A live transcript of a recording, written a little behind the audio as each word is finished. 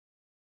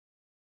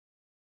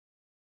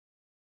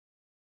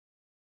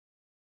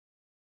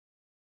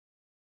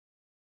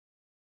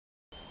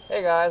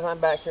Hey guys, I'm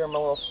back here in my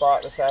little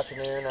spot this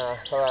afternoon.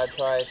 Thought I'd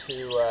try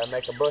to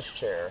make a bush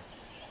chair.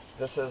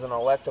 This is an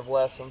elective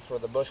lesson for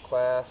the bush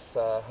class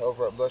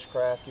over at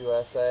Bushcraft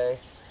USA.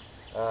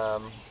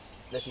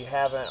 If you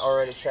haven't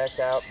already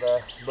checked out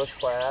the bush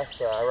class,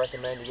 I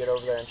recommend you get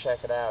over there and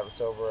check it out.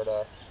 It's over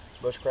at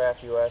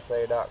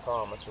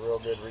bushcraftusa.com. It's a real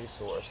good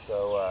resource.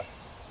 So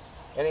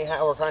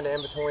anyhow, we're kind of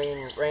in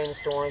between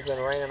rainstorms. Been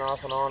raining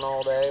off and on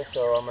all day,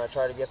 so I'm going to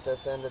try to get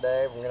this in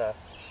today. I'm going to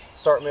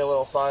start me a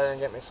little fire and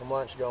get me some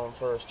lunch going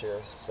first here.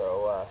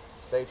 So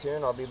stay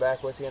tuned. I'll be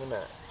back with you in a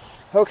minute.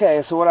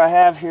 Okay, so what I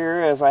have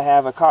here is I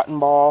have a cotton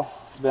ball.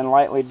 It's been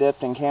lightly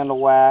dipped in candle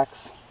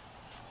wax.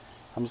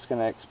 I'm just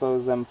going to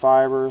expose them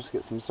fibers,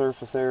 get some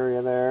surface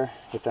area there,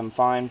 get them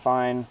fine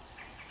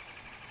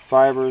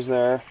fibers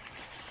there.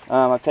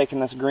 I've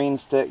taken this green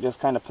stick, just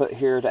kind of put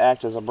here to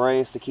act as a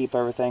brace to keep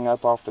everything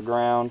up off the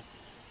ground.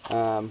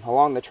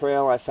 Along the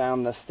trail I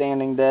found the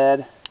standing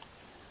dead.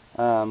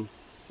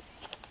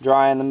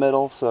 Dry in the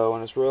middle, so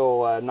and it's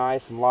real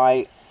nice and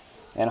light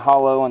and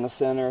hollow in the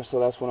center, so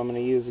that's what I'm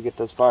going to use to get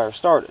this fire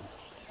started.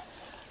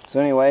 So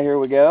anyway, here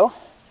we go.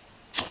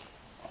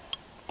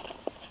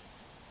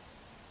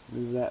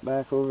 Move that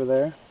back over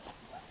there.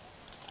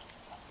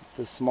 Put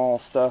the small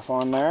stuff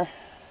on there.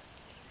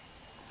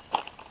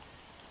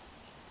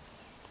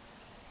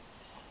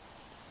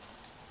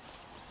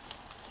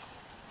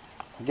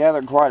 I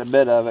gathered quite a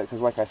bit of it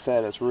because, like I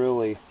said, it's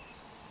really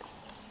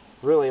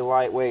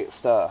lightweight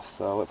stuff,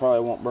 so it probably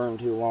won't burn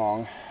too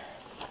long.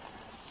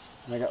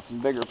 And I got some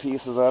bigger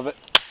pieces of it.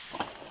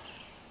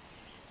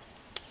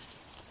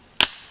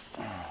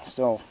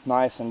 Still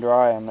nice and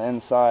dry on the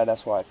inside,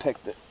 that's why I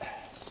picked it.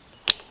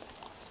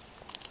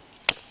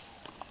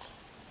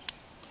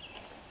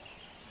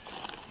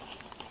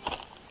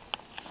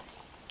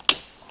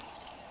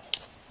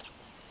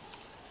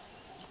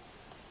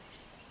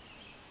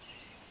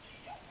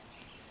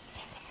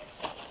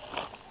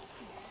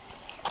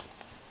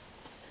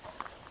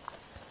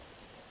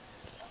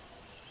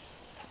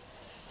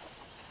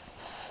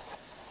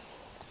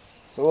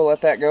 So we'll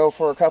let that go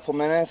for a couple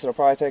minutes. It'll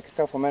probably take a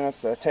couple minutes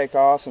to take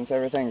off since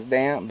everything's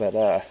damp, but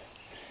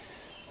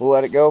we'll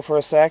let it go for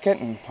a second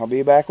and I'll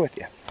be back with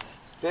you.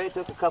 Okay, it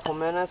took a couple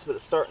minutes, but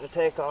it's starting to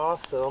take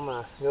off, so I'm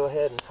going to go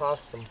ahead and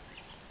toss some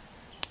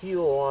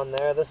fuel on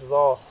there. This is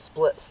all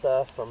split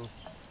stuff from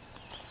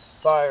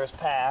fires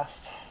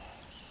past.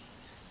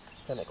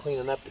 Kind of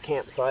cleaning up the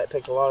campsite.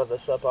 Picked a lot of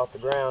this up off the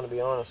ground, to be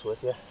honest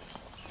with you.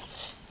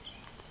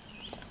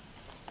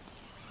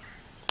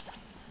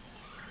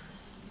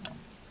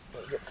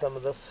 Get some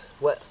of this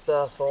wet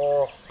stuff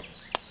all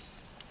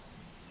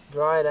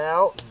dried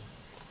out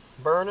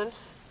and burning.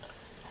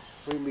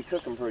 We can be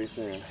cooking pretty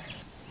soon.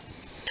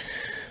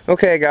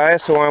 Okay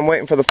guys, so I'm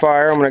waiting for the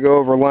fire. I'm going to go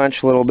over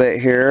lunch a little bit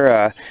here.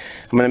 I'm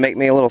going to make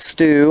me a little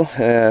stew.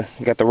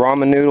 Got the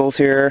ramen noodles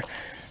here,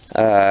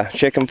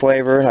 chicken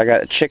flavor. I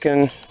got a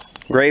chicken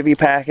gravy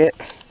packet,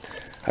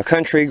 a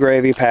country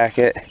gravy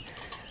packet,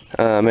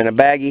 and a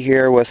baggie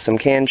here with some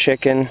canned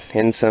chicken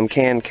and some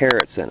canned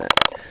carrots in it.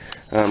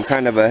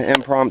 Kind of an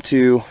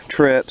impromptu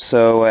trip,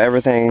 so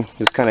everything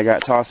just kind of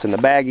got tossed in the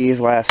baggies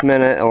last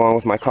minute along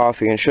with my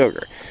coffee and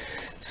sugar.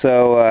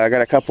 So I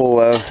got a couple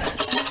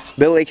of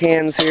billy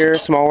cans here,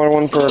 smaller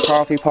one for a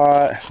coffee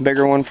pot,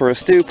 bigger one for a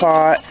stew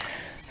pot,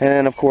 and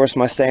then of course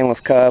my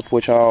stainless cup,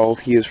 which I'll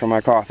use for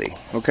my coffee.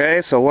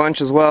 Okay, so lunch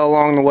as well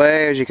along the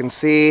way. As you can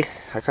see,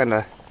 I kind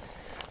of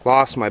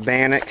lost my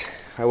bannock.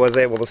 I was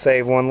able to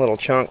save one little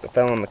chunk that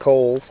fell in the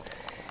coals.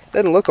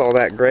 Didn't look all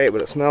that great,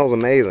 but it smells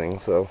amazing.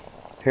 So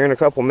here in a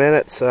couple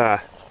minutes,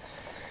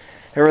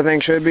 everything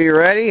should be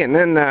ready, and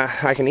then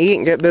I can eat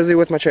and get busy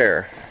with my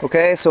chair.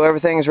 Okay, so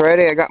everything's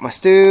ready. I got my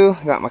stew,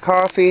 got my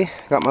coffee,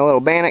 got my little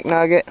bannock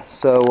nugget.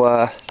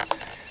 So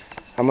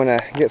I'm gonna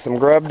get some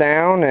grub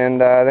down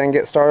and then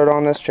get started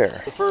on this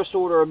chair. The first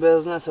order of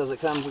business as it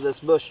comes to this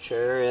bush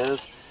chair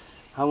is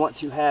I want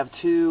to have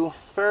two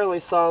fairly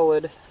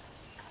solid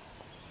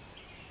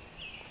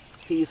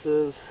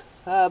pieces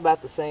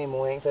about the same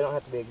length. They don't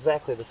have to be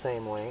exactly the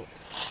same length.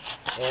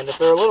 And if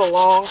they're a little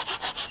long,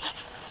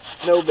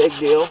 no big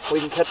deal. We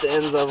can cut the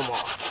ends of them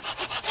off.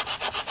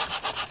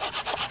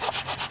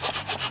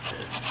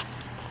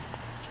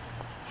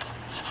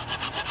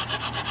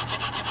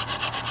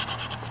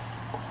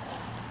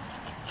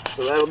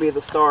 So that'll be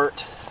the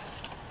start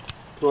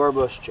to our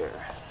bush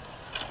chair.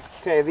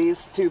 Okay,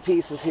 these two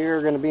pieces here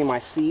are going to be my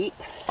seat.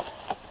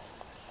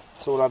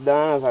 So what I've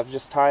done is I've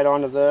just tied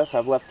onto this.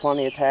 I've left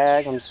plenty of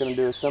tag. I'm just going to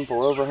do a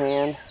simple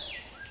overhand.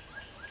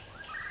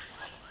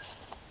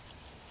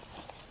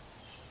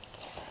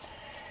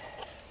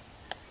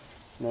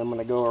 And then I'm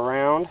going to go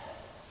around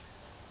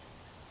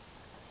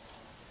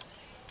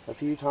a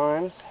few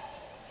times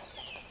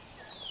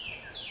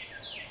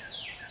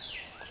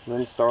and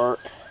then start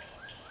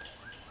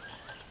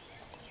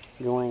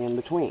going in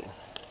between.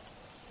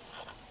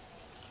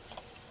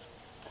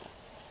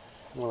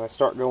 When I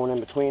start going in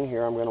between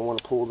here, I'm going to want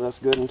to pull this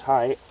good and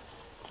tight.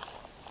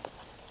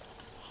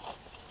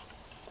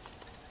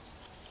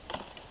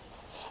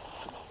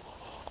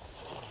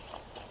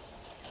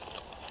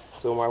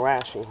 so my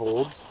lashing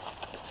holds.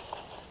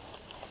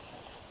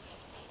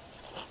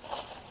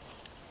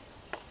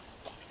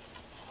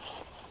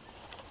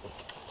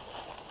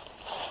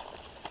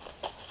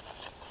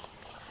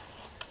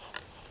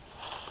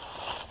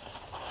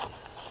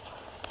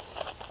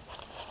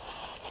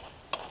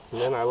 And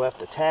then I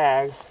left a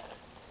tag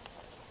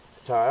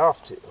to tie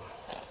off to.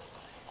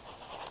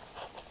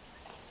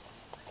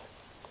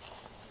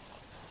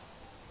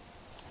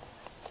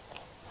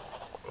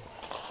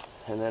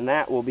 And then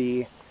that will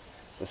be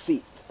the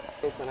seat.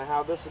 Okay, so now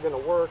how this is going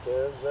to work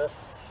is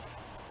this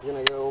is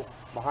going to go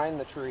behind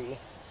the tree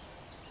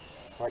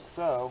like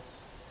so,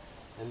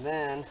 and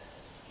then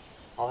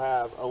I'll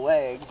have a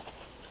leg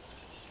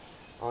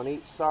on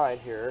each side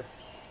here,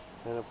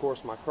 and of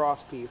course my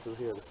cross piece is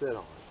here to sit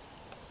on.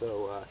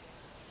 So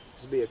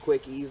this will be a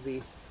quick,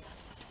 easy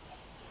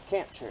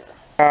camp chair.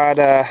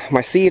 Got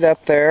my seat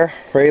up there.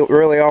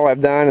 Really all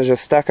I've done is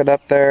just stuck it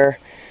up there,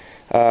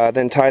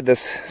 then tied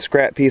this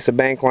scrap piece of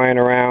bank line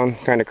around,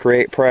 kind of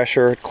create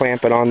pressure,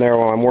 clamp it on there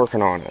while I'm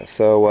working on it.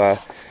 So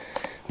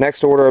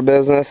next order of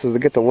business is to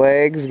get the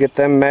legs, get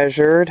them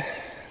measured.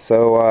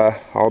 So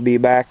I'll be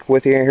back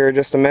with you here in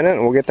just a minute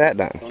and we'll get that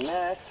done. So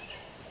next,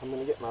 I'm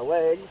going to get my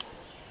legs.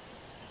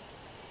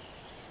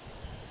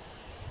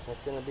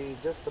 That's going to be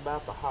just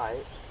about the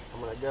height. I'm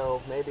going to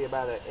go maybe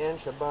about an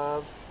inch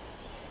above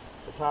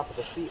the top of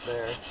the seat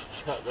there,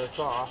 cut this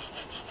off.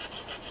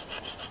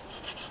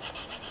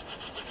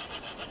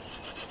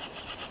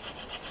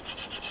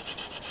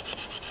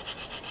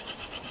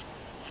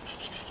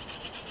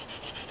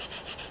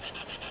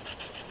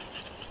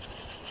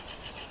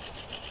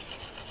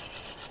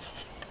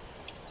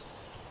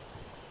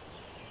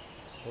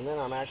 And then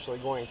I'm actually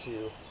going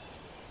to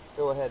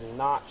go ahead and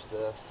notch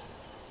this.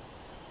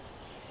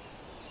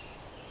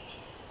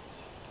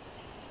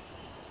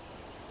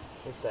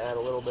 Just to add a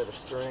little bit of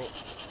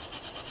strength.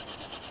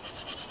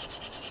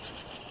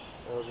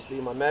 That'll just be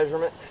my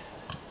measurement.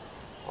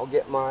 I'll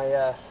get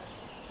my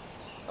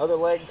other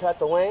leg cut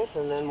to length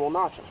and then we'll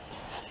notch them.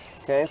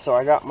 Okay, so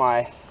I got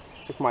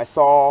took my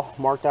saw,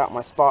 marked out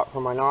my spot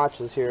for my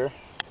notches here.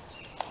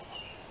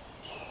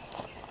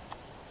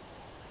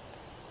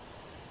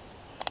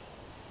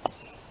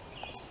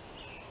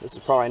 This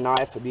is probably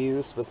knife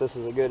abuse, but this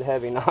is a good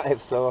heavy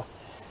knife, so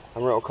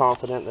I'm real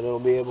confident that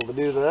it'll be able to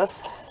do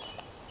this.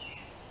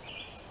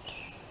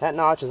 That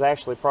notch is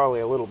actually probably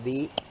a little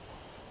deep,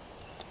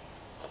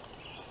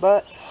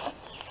 but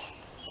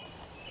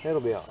it'll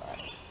be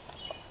alright.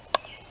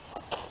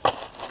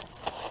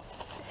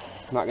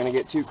 I'm not going to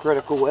get too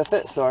critical with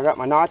it, so I got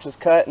my notches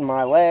cut in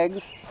my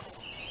legs.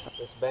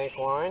 This bank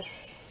line.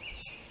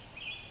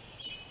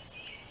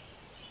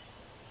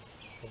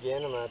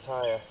 Again, I'm going to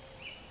tie a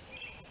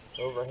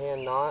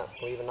overhand knot,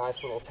 leave a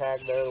nice little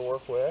tag there to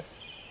work with.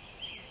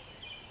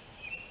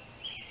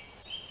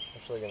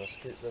 Actually going to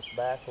scoot this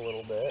back a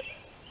little bit.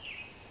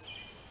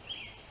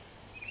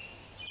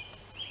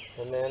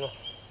 And then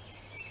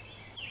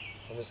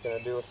I'm just going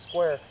to do a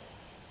square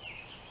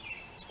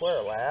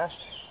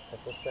lash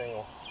if this thing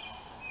will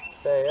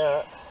stay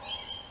up.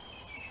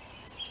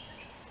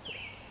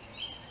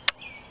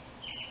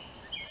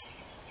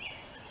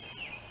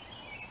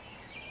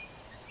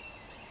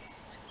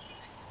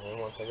 And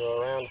once I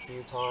go around a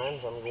few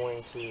times, I'm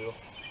going to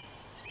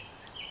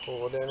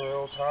pull it in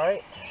real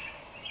tight.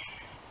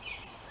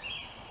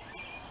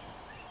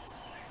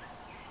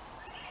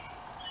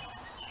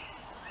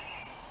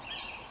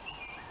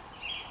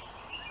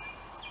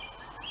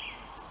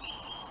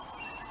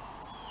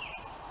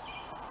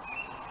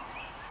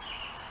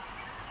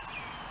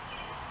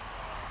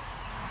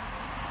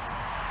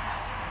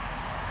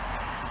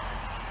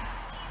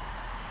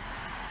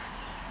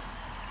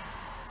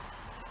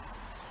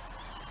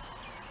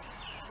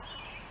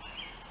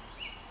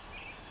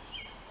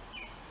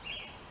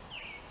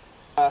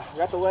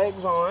 Got the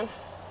legs on.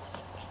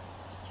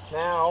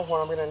 Now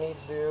what I'm going to need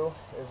to do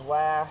is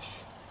lash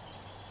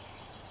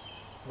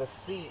the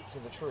seat to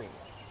the tree.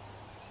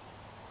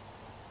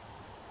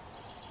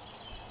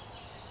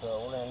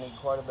 So we're going to need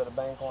quite a bit of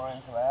bank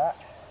line for that.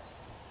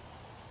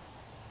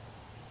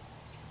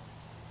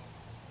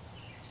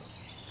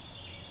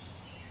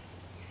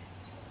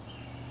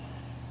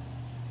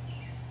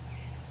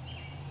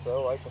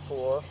 So like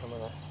before, I'm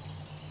going to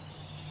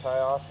just tie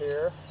off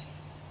here.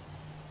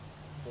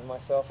 Give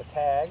myself a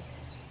tag.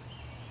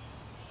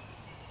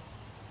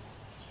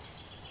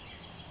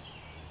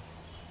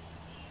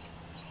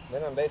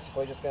 Then I'm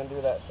basically just going to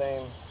do that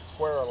same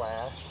square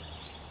lash.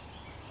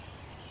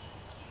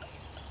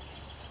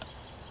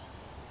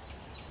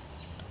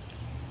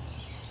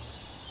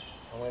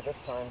 Only this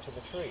time to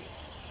the tree.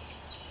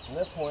 And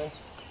this one,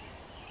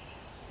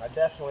 I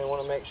definitely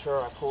want to make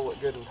sure I pull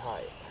it good and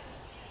tight.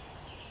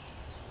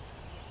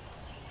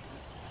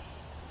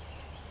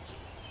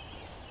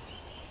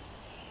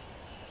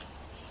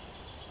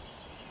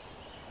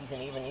 You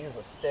can even use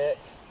a stick,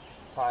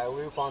 tie a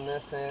loop on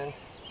this end,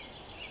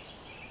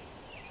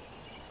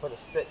 put a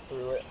stick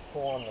through it,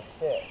 pull on the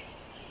stick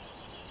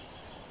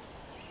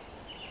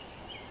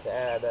to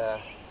add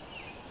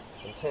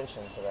some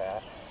tension to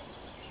that.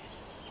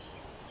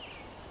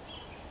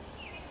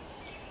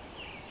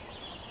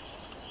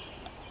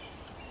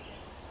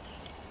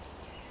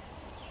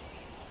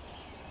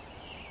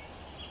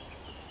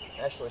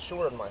 actually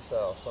shorted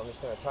myself, so I'm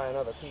just going to tie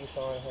another piece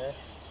on here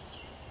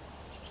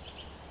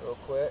real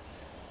quick.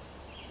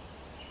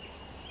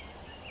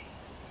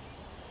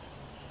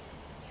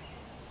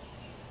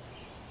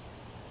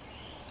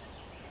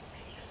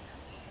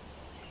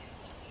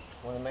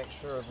 I want to make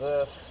sure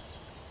this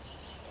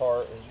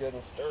part is good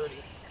and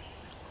sturdy,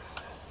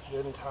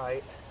 good and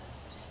tight.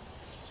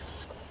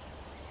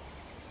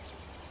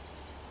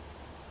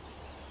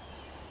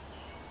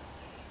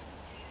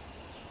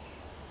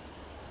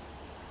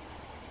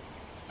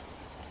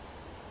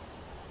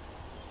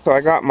 So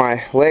I got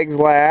my legs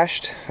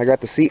lashed, I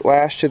got the seat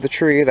lashed to the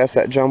tree, that's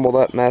that jumbled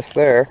up mess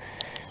there.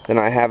 Then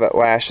I have it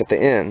lashed at the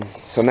end.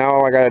 So now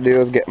all I got to do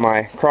is get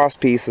my cross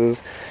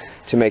pieces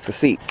to make the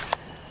seat.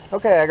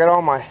 Okay, I got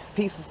all my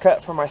pieces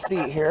cut for my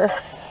seat here.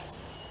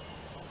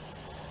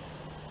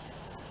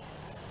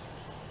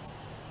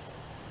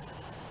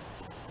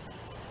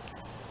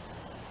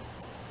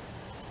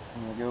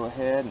 I'm going to go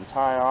ahead and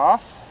tie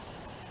off.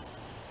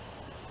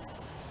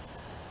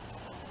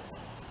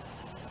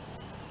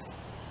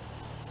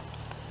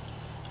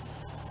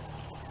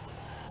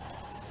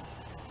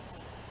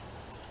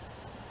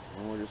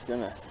 And we're just going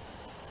to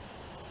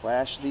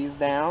lash these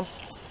down.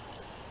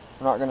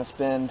 We're not going to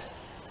spend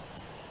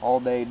all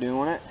day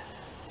doing it.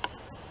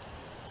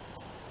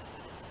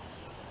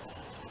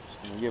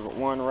 Just going to give it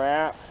one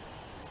wrap,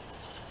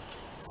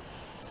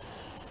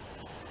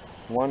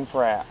 one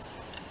frap,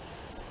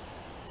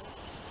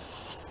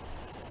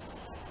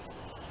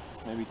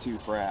 maybe two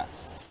fraps.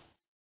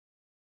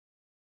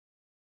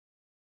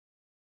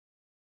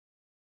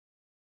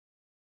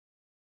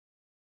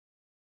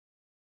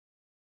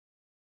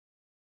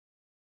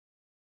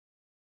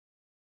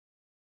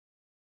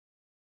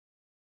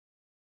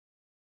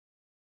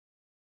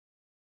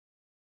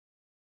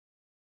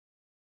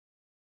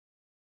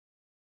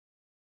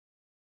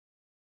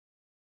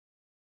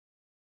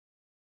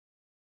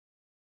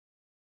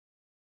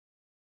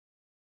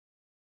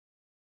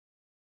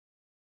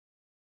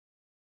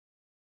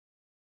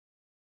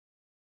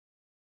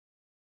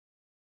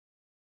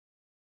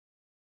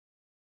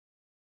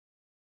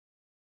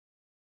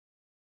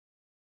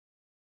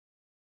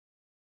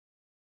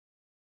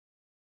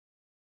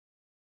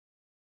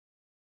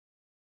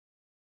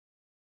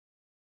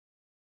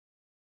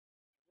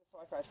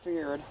 Like I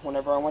feared,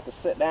 whenever I went to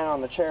sit down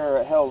on the chair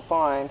it held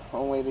fine,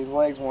 only these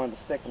legs wanted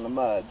to stick in the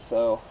mud,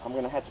 so I'm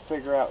going to have to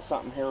figure out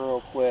something here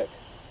real quick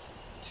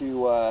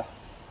to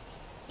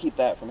keep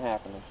that from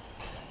happening.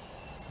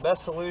 The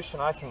best solution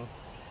I can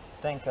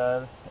think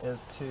of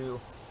is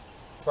to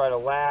try to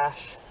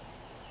lash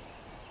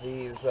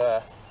these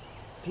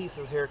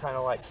pieces here kind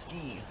of like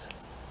skis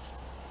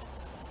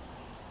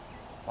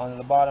onto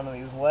the bottom of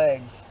these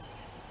legs,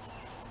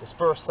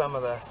 disperse some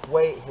of the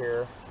weight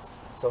here,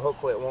 so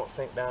hopefully it won't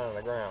sink down in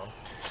the ground.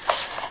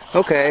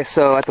 Okay,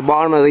 so at the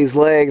bottom of these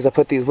legs I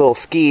put these little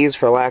skis,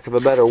 for lack of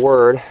a better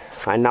word.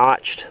 I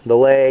notched the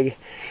leg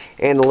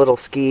and the little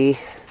ski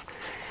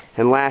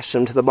and lashed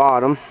them to the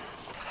bottom.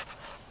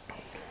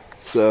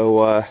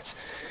 So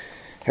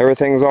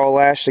everything's all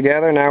lashed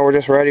together. Now we're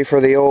just ready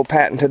for the old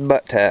patented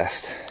butt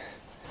test.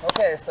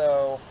 Okay,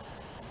 so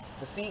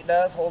the seat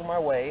does hold my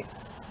weight,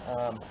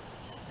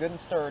 good and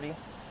sturdy.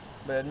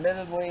 But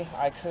admittedly,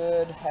 I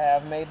could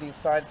have made these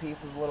side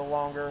pieces a little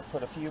longer,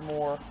 put a few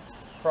more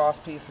cross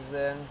pieces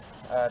in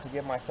to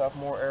give myself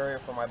more area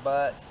for my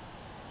butt.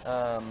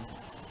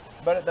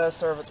 But it does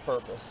serve its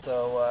purpose.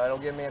 So it'll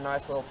give me a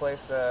nice little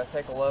place to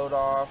take a load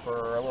off,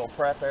 or a little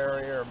prep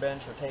area, or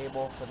bench or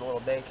table for the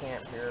little day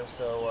camp here.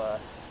 So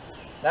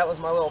that was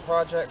my little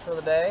project for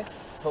the day.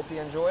 Hope you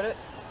enjoyed it.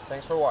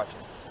 Thanks for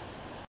watching.